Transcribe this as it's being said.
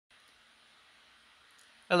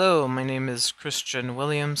Hello, my name is Christian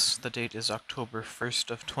Williams. The date is October 1st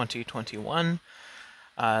of 2021.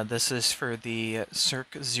 This is for the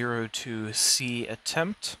CIRC02 C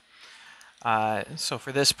Attempt. So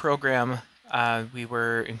for this program, we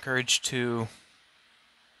were encouraged to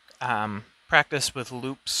practice with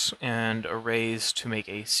loops and arrays to make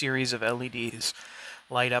a series of LEDs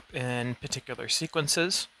light up in particular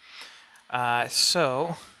sequences.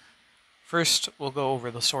 So first we'll go over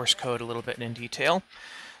the source code a little bit in detail.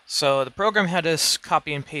 So the program had us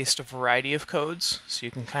copy and paste a variety of codes. So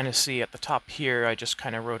you can kind of see at the top here, I just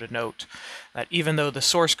kind of wrote a note that even though the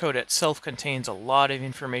source code itself contains a lot of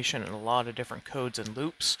information and a lot of different codes and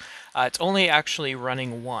loops, it's only actually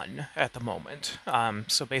running one at the moment.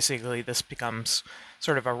 So basically this becomes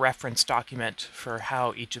sort of a reference document for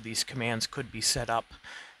how each of these commands could be set up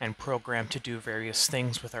and programmed to do various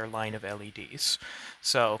things with our line of LEDs.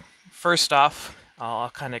 So first off, I'll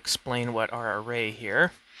kind of explain what our array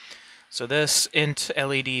here. So this int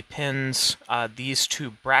LED pins, these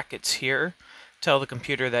two brackets here, tell the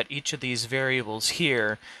computer that each of these variables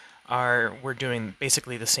here we're doing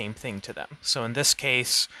basically the same thing to them. So in this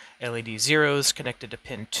case, LED 0 is connected to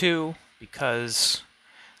pin 2 because,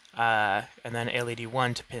 and then LED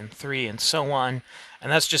 1 to pin 3 and so on.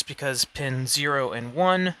 And that's just because pin 0 and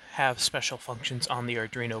 1 have special functions on the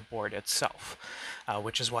Arduino board itself,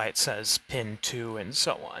 which is why it says pin 2 and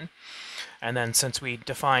so on. And then since we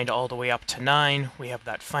defined all the way up to 9, we have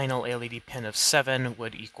that final LED pin of 7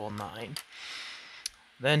 would equal 9.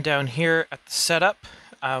 Then down here at the setup,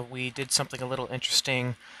 we did something a little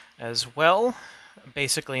interesting as well.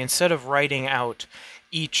 Basically, instead of writing out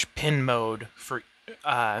each pin mode for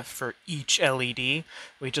each LED,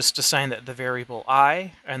 we just assigned that the variable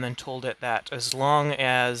I, and then told it that as long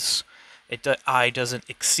as I doesn't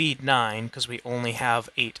exceed 9, because we only have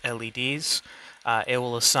 8 LEDs, it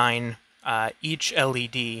will assign each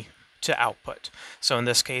LED to output. So in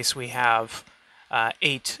this case we have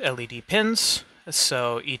 8 LED pins,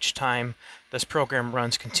 so each time this program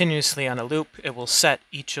runs continuously on a loop, it will set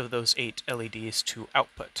each of those 8 LEDs to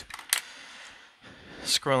output.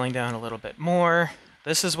 Scrolling down a little bit more,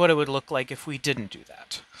 this is what it would look like if we didn't do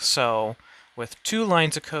that. So with 2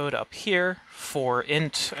 lines of code up here for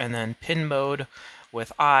int and then pin mode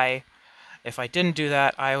with I, if I didn't do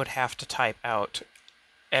that, I would have to type out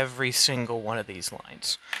every single one of these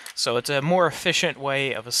lines. So it's a more efficient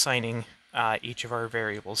way of assigning each of our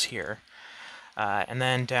variables here. And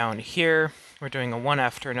then down here, we're doing a one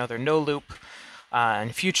after another no loop.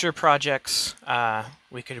 In future projects,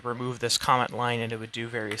 we could remove this comment line and it would do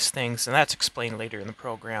various things, and that's explained later in the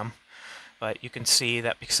program. But you can see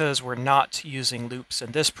that because we're not using loops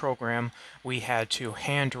in this program, we had to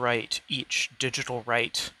handwrite each digital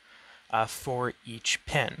write for each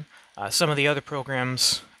pin. Some of the other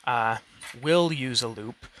programs will use a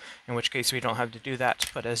loop, in which case we don't have to do that,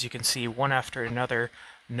 but as you can see, one after another,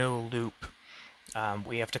 no loop,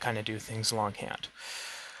 we have to kind of do things longhand.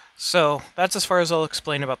 So that's as far as I'll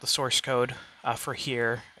explain about the source code for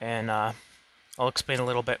here, and I'll explain a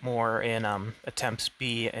little bit more in attempts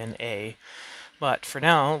B and A. But for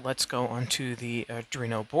now, let's go onto the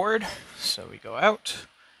Arduino board. So we go out,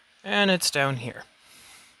 and it's down here.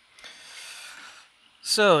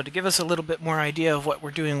 So to give us a little bit more idea of what we're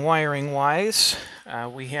doing wiring-wise,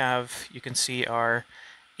 we have, you can see our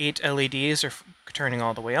 8 LEDs are turning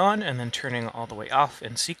all the way on and then turning all the way off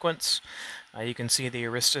in sequence. You can see the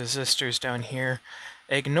resistors down here.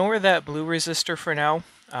 Ignore that blue resistor for now.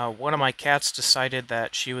 One of my cats decided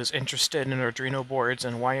that she was interested in Arduino boards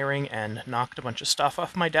and wiring and knocked a bunch of stuff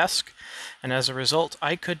off my desk. And as a result,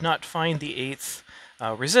 I could not find the 8th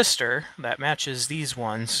resistor that matches these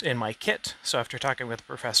ones in my kit. So after talking with the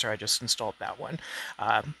professor, I just installed that one.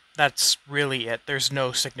 That's really it. There's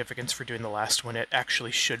no significance for doing the last one. It actually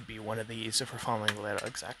should be one of these if we're following the layout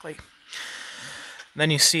exactly. Then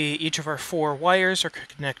you see each of our 4 wires are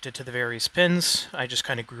connected to the various pins. I just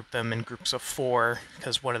kind of grouped them in groups of 4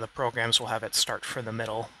 because one of the programs will have it start from the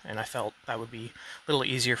middle, and I felt that would be a little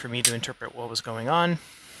easier for me to interpret what was going on.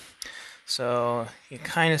 So you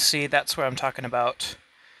kind of see that's what I'm talking about.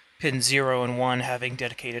 Pin 0 and 1 having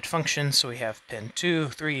dedicated functions, so we have pin 2,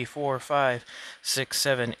 3, 4, 5, 6,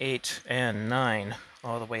 7, 8, and 9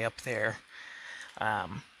 all the way up there.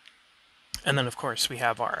 And then of course we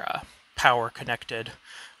have our power connected,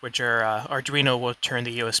 which are Arduino will turn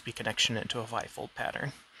the USB connection into a bifold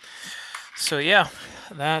pattern. So yeah,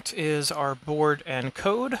 that is our board and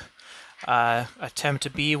code.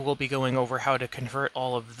 Attempt B will be going over how to convert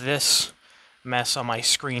all of this mess on my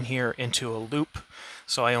screen here into a loop,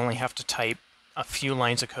 so I only have to type a few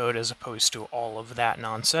lines of code as opposed to all of that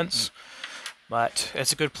nonsense. But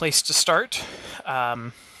it's a good place to start.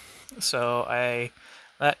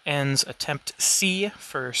 That ends attempt C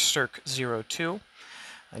for CIRC02,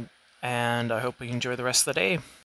 and I hope you enjoy the rest of the day.